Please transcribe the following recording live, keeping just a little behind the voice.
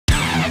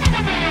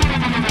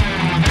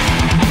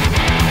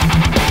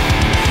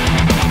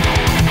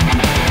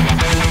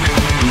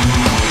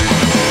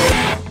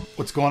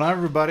What's going on,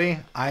 everybody?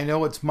 I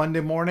know it's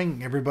Monday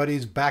morning.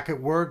 Everybody's back at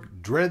work,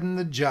 dreading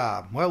the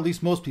job. Well, at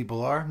least most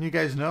people are. You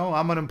guys know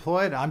I'm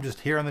unemployed. I'm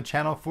just here on the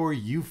channel for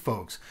you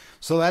folks.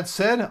 So that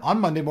said, on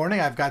Monday morning,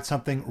 I've got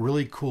something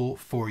really cool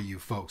for you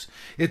folks.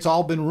 It's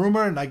all been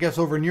rumored, and I guess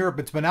over in Europe,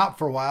 it's been out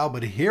for a while,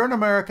 but here in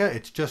America,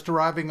 it's just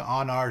arriving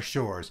on our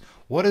shores.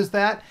 What is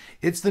that?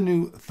 It's the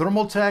new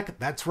Thermaltake,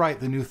 that's right,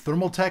 the new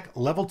Thermaltake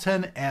Level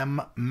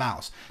 10M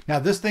mouse. Now,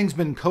 this thing's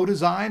been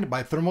co-designed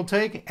by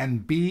Thermaltake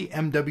and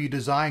BMW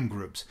Design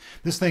Groups.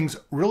 This thing's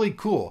really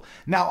cool.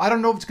 Now, I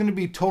don't know if it's going to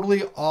be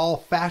totally all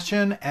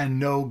fashion and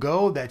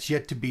no-go. That's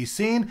yet to be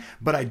seen,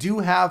 but I do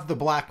have the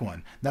black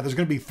one. Now, there's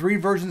going to be 3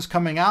 versions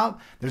coming out.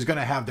 There's going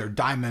to have their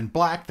diamond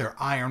black, their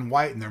iron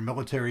white, and their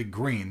military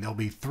green. There'll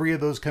be 3 of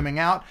those coming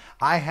out.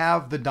 I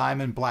have the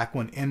diamond black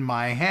one in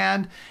my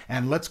hand,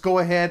 and let's go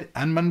ahead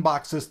and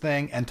unbox this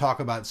thing and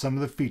talk about some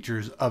of the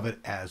features of it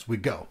as we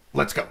go.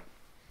 Let's go.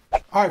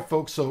 All right,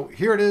 folks, so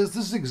here it is.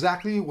 This is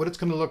exactly what it's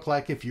going to look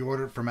like if you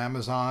order it from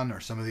Amazon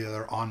or some of the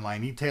other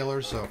online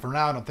e-tailers. So for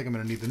now, I don't think I'm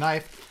going to need the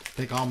knife. I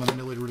think all I'm going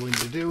to really need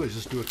to do is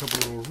just do a couple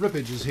of little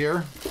rippages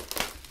here.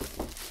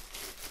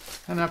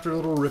 And after a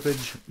little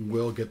rippage,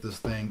 we'll get this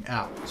thing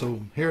out. So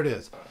here it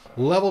is.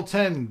 Level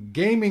 10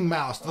 gaming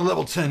mouse, the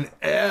Level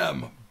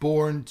 10M,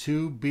 born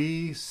to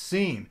be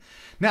seen.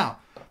 Now,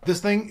 this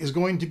thing is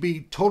going to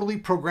be totally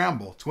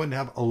programmable. It's going to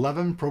have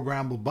 11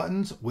 programmable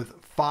buttons with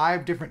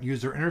 5 different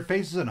user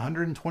interfaces and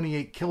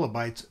 128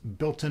 kilobytes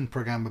built-in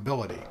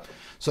programmability.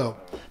 So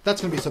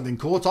that's going to be something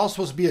cool. It's also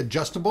supposed to be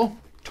adjustable,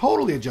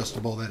 totally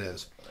adjustable, that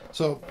is.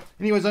 So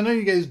anyways, I know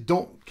you guys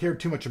don't care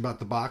too much about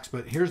the box,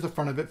 but here's the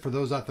front of it for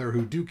those out there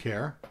who do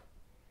care.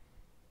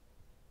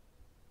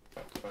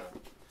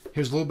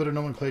 Here's a little bit of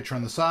nomenclature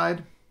on the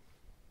side.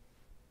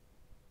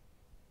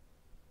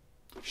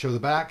 Show the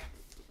back.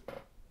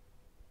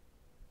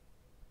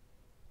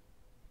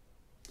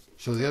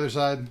 Show the other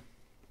side.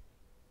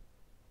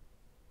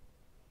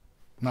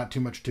 Not too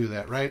much to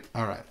that, right?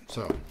 All right,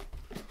 so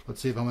let's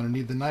see if I'm going to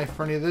need the knife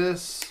for any of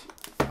this.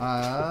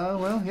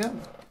 Well, yeah.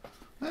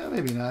 Well,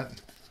 maybe not.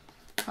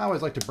 I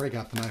always like to break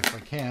out the knife if I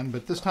can,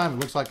 but this time it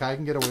looks like I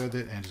can get away with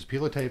it and just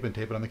peel the tape and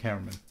tape it on the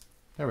cameraman.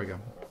 There we go.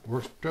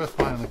 Works just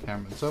fine on the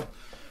cameraman. So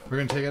we're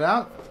going to take it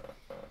out.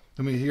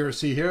 Let me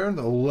see here,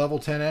 the Level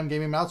 10M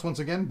gaming mouse once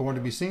again, born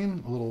to be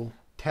seen. A little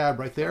tab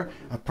right there.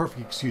 A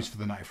perfect excuse for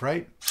the knife,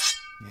 right?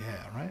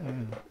 Yeah, right?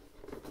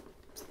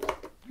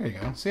 There you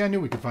go. See, I knew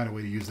we could find a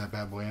way to use that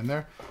bad boy in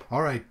there.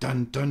 All right.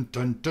 Dun, dun,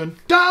 dun, dun,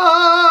 dun!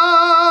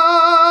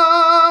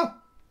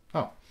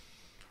 Oh,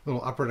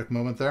 little operatic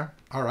moment there.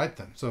 All right,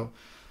 then. So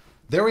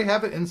there we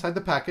have it inside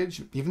the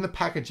package. Even the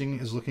packaging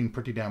is looking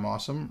pretty damn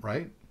awesome,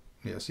 right?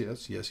 Yes,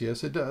 yes, yes,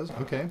 yes, it does.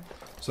 Okay.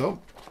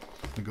 So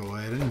I'm going to go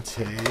ahead and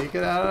take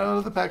it out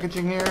of the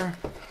packaging here.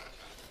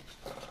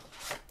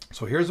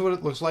 So here's what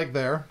it looks like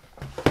there.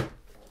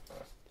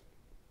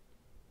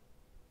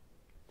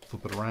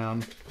 Flip it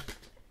around.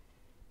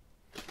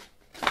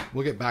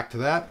 We'll get back to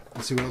that.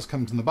 Let's see what else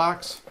comes in the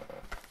box.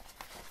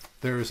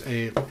 There's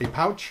a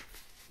pouch,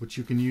 which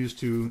you can use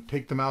to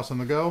take the mouse on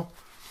the go,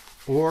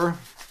 or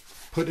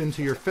put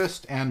into your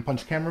fist and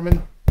punch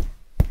cameraman.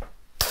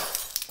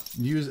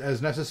 Use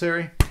as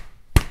necessary.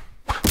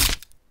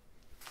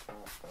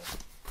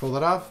 Pull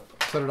it off,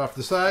 set it off to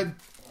the side.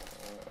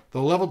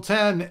 The Level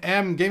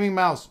 10M gaming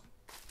mouse.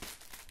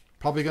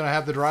 Probably going to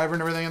have the driver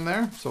and everything in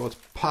there. So let's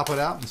pop it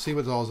out and see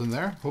what's all's in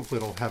there.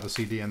 Hopefully it'll have a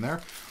CD in there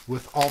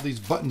with all these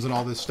buttons and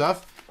all this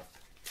stuff.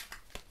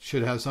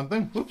 Should have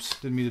something.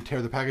 Oops, didn't mean to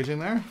tear the packaging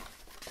there.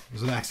 It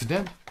was an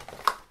accident.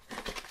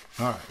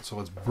 All right, so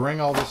let's bring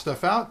all this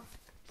stuff out.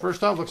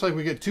 First off, looks like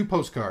we get 2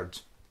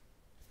 postcards.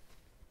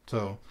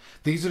 So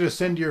these are to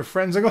send to your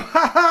friends and go,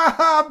 ha ha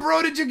ha,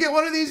 bro, did you get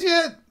one of these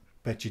yet?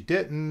 Bet you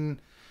didn't. And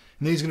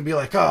then he's going to be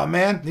like, oh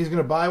man, he's going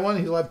to buy one.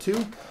 He'll have 2.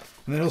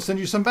 And then he'll send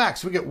you some back.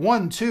 So we get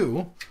 1,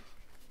 2,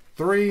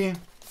 3,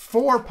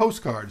 4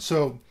 postcards.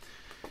 So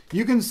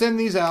you can send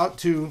these out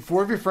to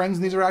 4 of your friends.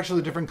 And these are actually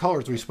the different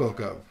colors we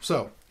spoke of.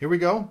 So here we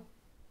go.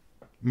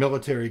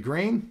 Military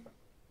green.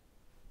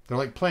 They're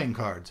like playing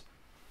cards.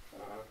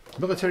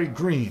 Military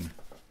green.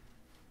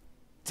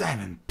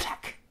 Diamond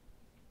black.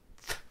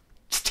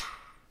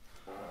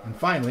 And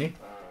finally,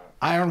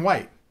 iron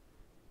white.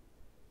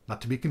 Not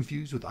to be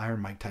confused with Iron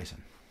Mike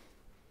Tyson.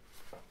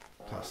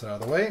 Toss it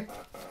out of the way.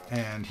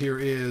 And here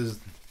is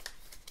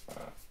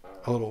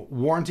a little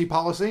warranty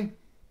policy.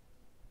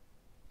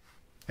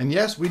 And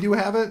yes, we do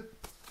have it.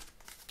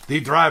 The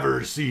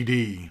driver's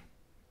CD.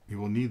 You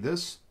will need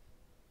this.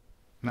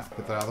 Now,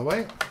 put that out of the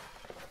way.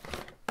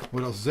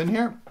 What else is in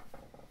here?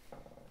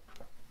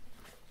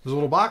 There's a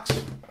little box.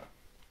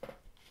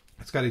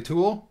 It's got a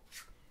tool.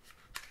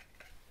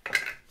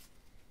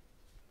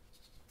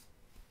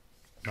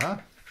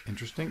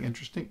 Interesting,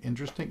 interesting,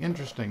 interesting,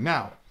 interesting.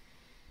 Now,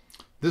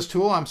 this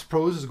tool, I'm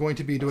supposed, is going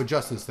to be to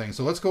adjust this thing.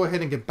 So let's go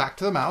ahead and get back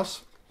to the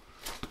mouse.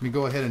 Let me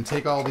go ahead and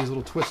take all these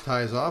little twist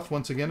ties off.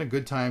 Once again, a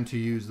good time to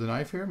use the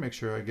knife here. Make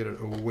sure I get it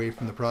away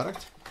from the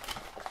product.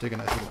 Take a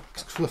nice little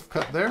swift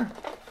cut there.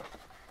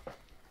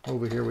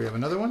 Over here we have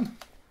another one.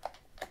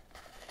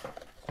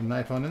 the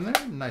knife on in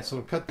there. Nice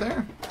little cut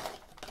there.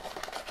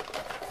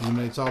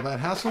 Eliminates all that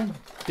hassle.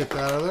 Get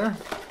that out of there.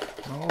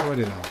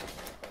 Alrighty now.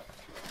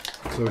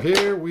 So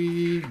here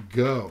we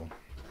go.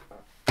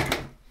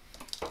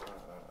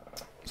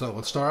 So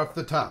let's start off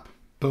the top.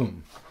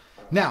 Boom.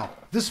 Now,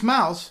 this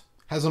mouse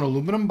has an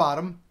aluminum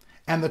bottom,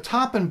 and the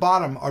top and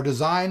bottom are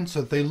designed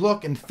so that they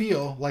look and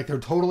feel like they're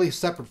totally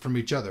separate from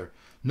each other.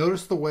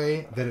 Notice the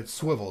way that it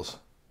swivels.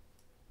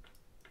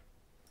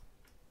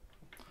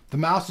 The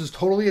mouse is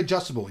totally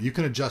adjustable. You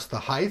can adjust the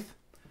height,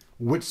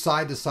 which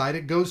side to side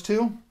it goes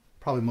to,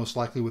 probably most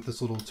likely with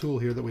this little tool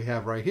here that we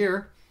have right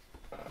here,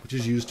 which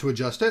is used to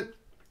adjust it.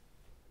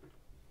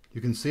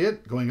 You can see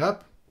it going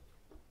up,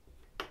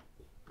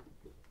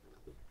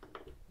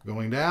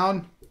 going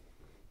down,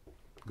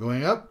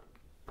 going up.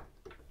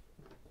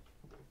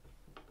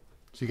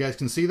 So you guys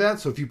can see that.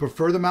 So if you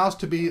prefer the mouse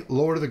to be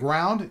lower to the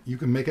ground, you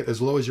can make it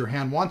as low as your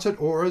hand wants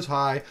it or as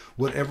high,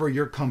 whatever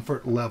your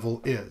comfort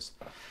level is.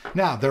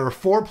 Now, there are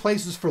 4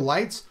 places for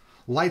lights.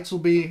 Lights will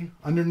be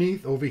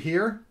underneath over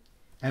here,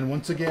 and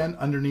once again,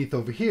 underneath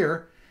over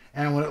here.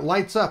 And when it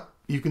lights up,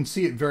 you can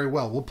see it very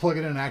well. We'll plug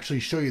it in and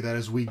actually show you that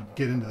as we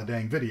get into the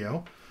dang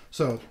video.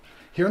 So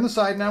here on the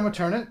side now, I'm gonna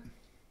turn it.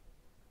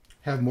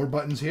 Have more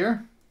buttons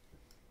here.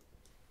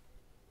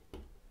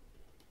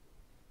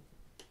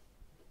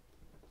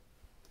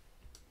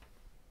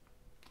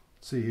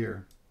 Let's see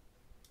here.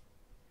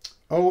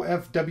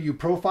 OFW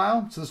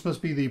profile. So this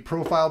must be the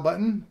profile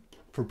button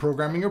for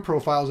programming your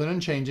profiles in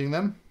and changing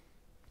them.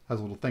 Has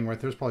a little thing right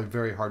there. It's probably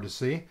very hard to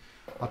see.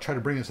 I'll try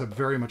to bring this up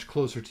very much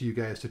closer to you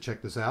guys to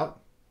check this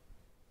out.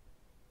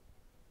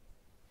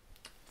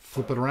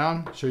 Flip it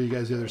around, show you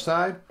guys the other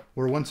side,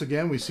 where once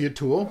again we see a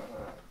tool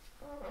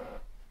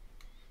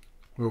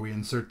where we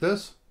insert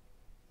this.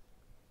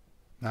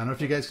 Now, I don't know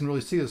if you guys can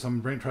really see this.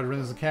 I'm going to try to bring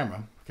this to the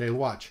camera. Okay,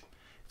 watch.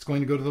 It's going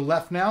to go to the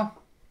left now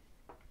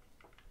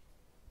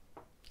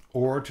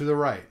or to the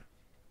right.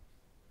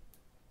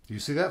 Do you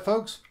see that,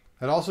 folks?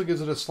 It also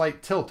gives it a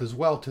slight tilt as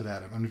well to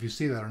that. I don't know if you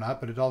see that or not,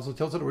 but it also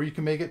tilts it, or you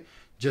can make it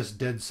just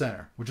dead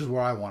center, which is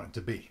where I want it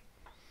to be.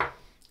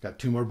 Got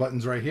 2 more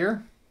buttons right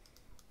here.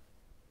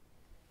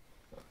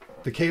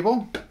 The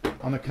cable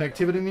on the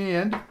connectivity in the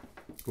end.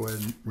 Go ahead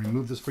and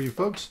remove this for you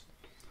folks.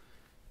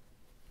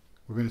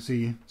 We're going to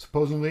see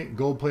supposedly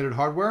gold-plated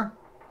hardware.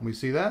 We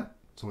see that.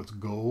 So it's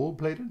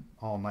gold-plated,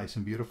 all nice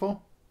and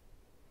beautiful.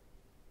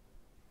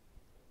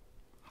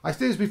 I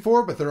stated this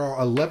before, but there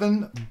are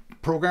 11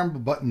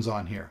 programmable buttons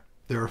on here.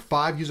 There are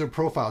 5 user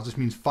profiles. This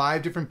means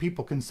 5 different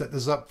people can set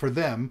this up for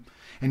them,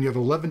 and you have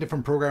 11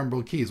 different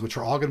programmable keys, which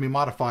are all going to be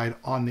modified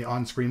on the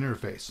on-screen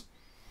interface.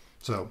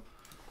 So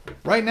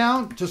right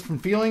now, just from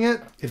feeling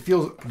it, it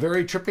feels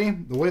very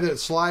trippy. The way that it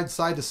slides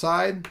side to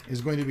side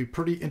is going to be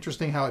pretty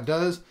interesting how it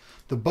does.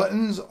 The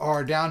buttons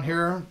are down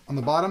here on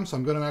the bottom, so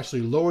I'm going to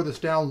actually lower this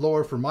down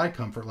lower for my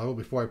comfort level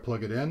before I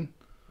plug it in.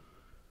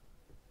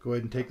 Go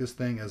ahead and take this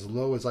thing as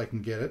low as I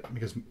can get it,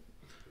 because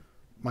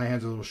my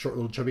hands are little short,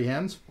 little chubby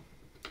hands.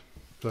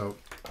 So,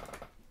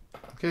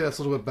 okay, that's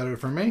a little bit better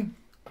for me.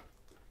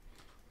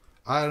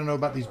 I don't know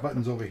about these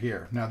buttons over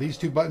here. Now, these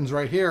 2 buttons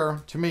right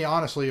here, to me,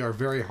 honestly, are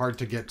very hard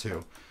to get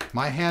to.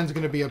 My hand's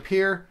going to be up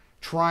here,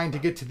 trying to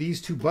get to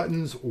these 2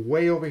 buttons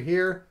way over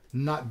here.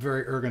 Not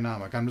very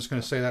ergonomic. I'm just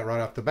going to say that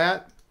right off the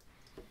bat.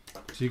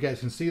 So you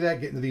guys can see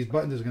that. Getting to these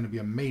buttons is going to be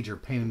a major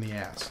pain in the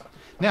ass.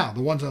 Now,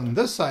 the ones on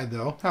this side,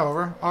 though,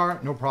 however, are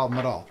no problem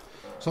at all.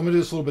 So I'm going to do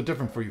this a little bit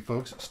different for you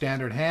folks.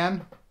 Standard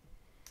hand.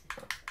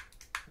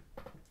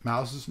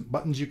 Mouses,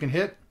 buttons you can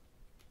hit.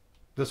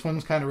 This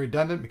one's kind of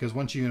redundant because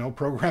once you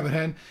program it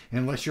in,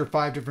 unless you're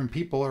 5 different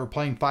people or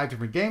playing 5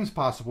 different games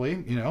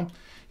possibly, you're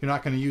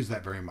not going to use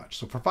that very much.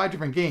 So for 5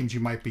 different games, you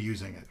might be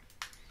using it.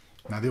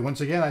 Now,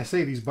 once again, I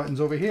say these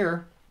buttons over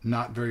here,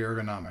 not very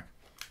ergonomic.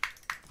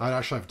 I'd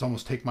actually have to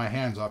almost take my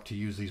hands off to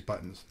use these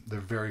buttons. They're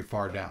very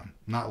far down.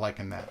 Not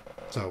liking that.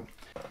 So,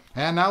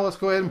 and now let's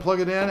go ahead and plug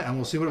it in and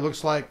we'll see what it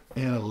looks like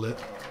in a lit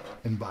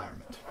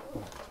environment.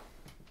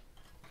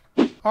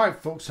 All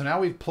right, folks, so now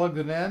we've plugged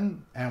it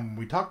in and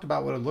we talked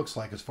about what it looks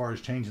like as far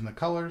as changing the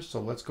colors.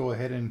 So let's go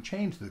ahead and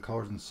change the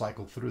colors and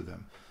cycle through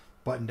them.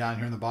 Button down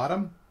here in the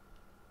bottom,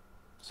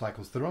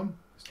 cycles through them.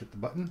 Just hit the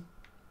button.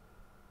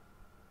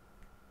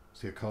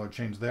 See a color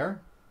change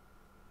there.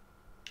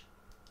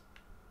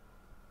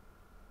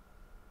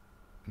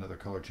 Another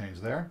color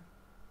change there.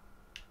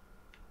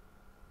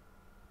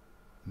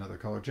 Another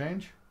color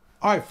change.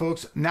 All right,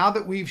 folks, now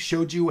that we've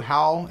showed you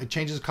how it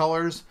changes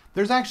colors,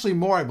 there's actually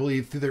more, I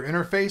believe, through their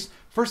interface.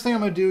 First thing I'm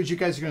going to do is you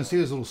guys are going to see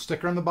this little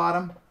sticker on the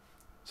bottom.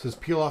 It says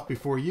peel off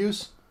before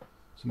use.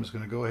 So I'm just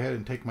going to go ahead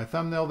and take my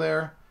thumbnail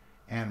there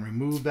and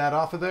remove that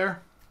off of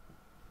there.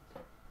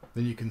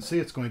 Then you can see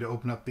it's going to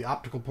open up the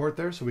optical port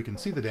there so we can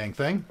see the dang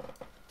thing.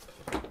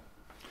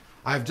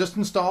 I've just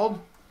installed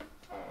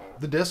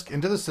the disk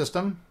into the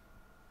system.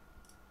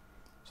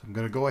 So I'm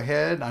going to go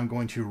ahead, I'm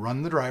going to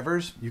run the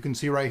drivers. You can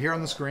see right here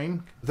on the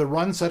screen, the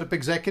run setup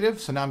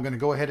executive. So now I'm going to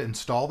go ahead and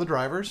install the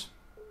drivers.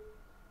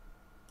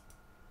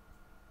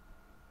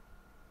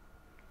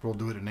 We'll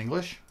do it in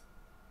English,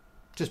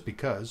 just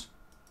because.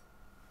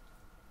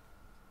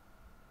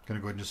 Going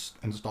to go ahead and just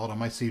install it on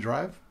my C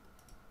drive.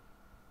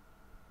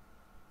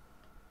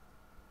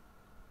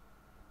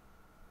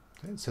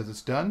 Okay, it says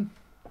it's done.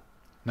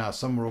 Now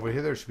somewhere over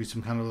here there should be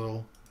some kind of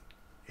little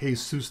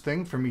Jesus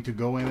thing for me to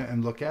go in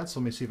and look at.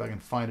 So let me see if I can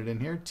find it in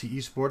here.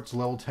 eSPORTS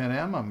level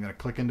 10M. I'm going to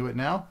click into it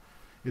now.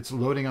 It's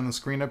loading on the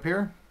screen up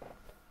here.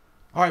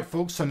 All right,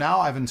 folks, so now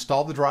I've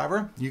installed the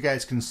driver. You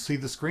guys can see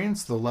the screen.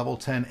 It's the level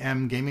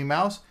 10M gaming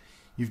mouse.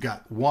 You've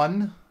got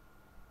 1,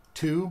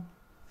 2,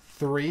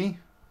 3,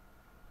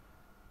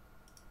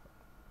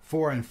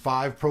 4, and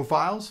 5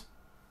 profiles.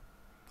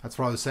 That's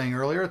what I was saying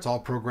earlier. It's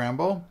all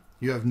programmable.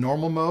 You have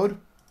normal mode,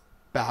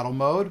 battle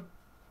mode.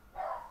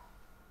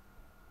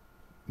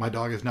 My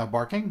dog is now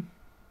barking.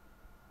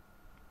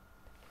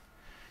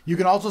 You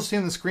can also see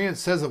on the screen it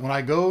says that when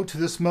I go to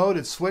this mode,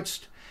 it's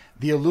switched.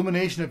 The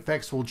illumination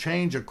effects will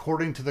change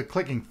according to the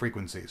clicking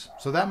frequencies.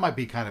 So that might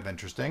be kind of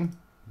interesting.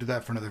 Do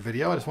that for another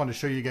video. I just wanted to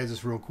show you guys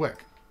this real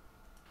quick.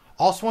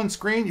 Also on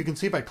screen, you can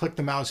see if I click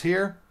the mouse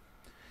here,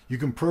 you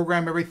can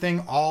program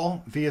everything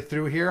all via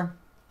through here.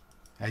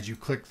 As you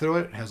click through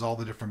it, it has all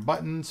the different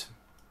buttons.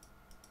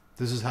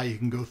 This is how you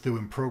can go through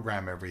and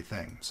program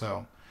everything.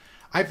 So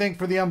I think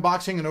for the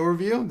unboxing and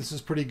overview, this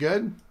is pretty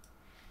good.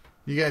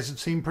 You guys have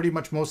seen pretty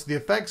much most of the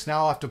effects. Now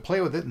I'll have to play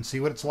with it and see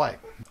what it's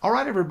like. All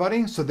right,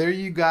 everybody. So there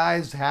you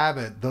guys have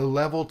it. The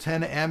Level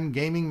 10M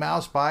gaming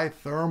mouse by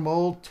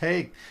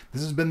Thermaltake.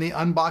 This has been the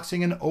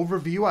unboxing and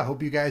overview. I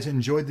hope you guys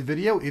enjoyed the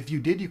video. If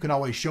you did, you can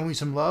always show me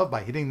some love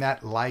by hitting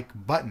that like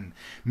button.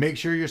 Make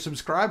sure you're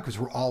subscribed because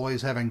we're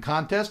always having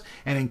contests.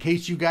 And in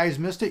case you guys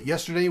missed it,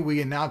 yesterday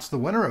we announced the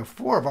winner of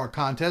 4 of our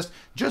contests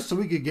just so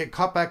we could get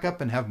caught back up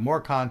and have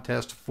more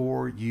contests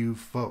for you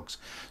folks.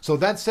 So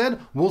that said,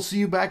 we'll see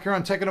you back here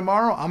on Tech tomorrow.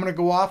 I'm going to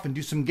go off and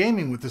do some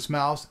gaming with this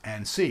mouse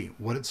and see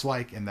what it's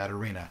like in that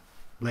arena.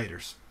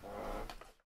 Laters.